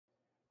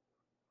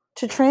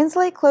To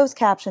translate closed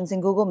captions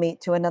in Google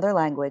Meet to another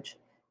language,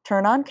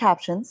 turn on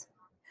Captions,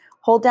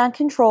 hold down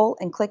Control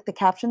and click the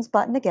Captions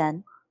button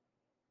again,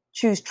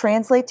 choose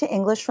Translate to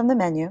English from the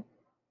menu,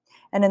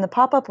 and in the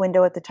pop-up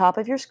window at the top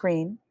of your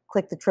screen,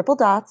 click the triple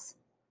dots,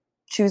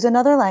 choose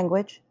another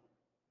language,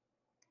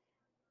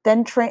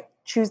 then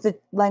choose the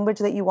language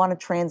that you want to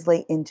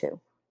translate into.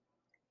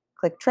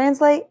 Click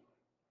Translate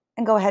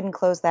and go ahead and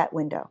close that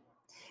window.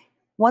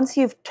 Once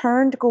you've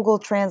turned Google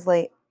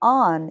Translate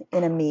on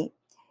in a Meet,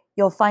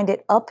 you'll find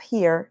it up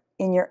here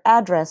in your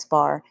address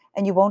bar,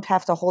 and you won't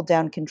have to hold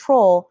down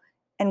Control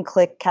and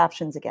click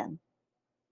Captions again.